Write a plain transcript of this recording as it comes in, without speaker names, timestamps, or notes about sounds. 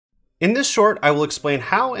In this short, I will explain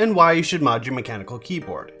how and why you should mod your mechanical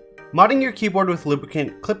keyboard. Modding your keyboard with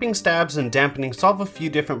lubricant, clipping stabs, and dampening solve a few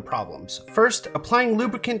different problems. First, applying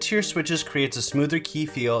lubricant to your switches creates a smoother key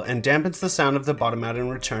feel and dampens the sound of the bottom out and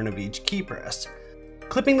return of each key press.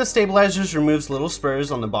 Clipping the stabilizers removes little spurs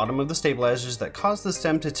on the bottom of the stabilizers that cause the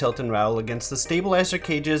stem to tilt and rattle against the stabilizer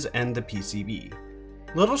cages and the PCB.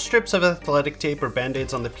 Little strips of athletic tape or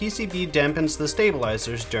band-aids on the PCB dampens the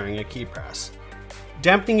stabilizers during a key press.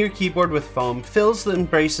 Dampening your keyboard with foam fills and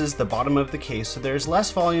braces the bottom of the case so there is less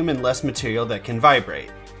volume and less material that can vibrate.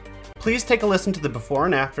 Please take a listen to the before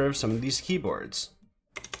and after of some of these keyboards.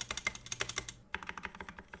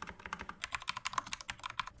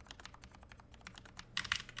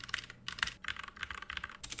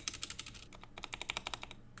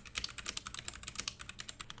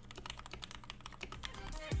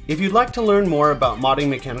 If you'd like to learn more about modding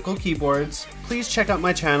mechanical keyboards, please check out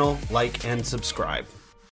my channel, like, and subscribe.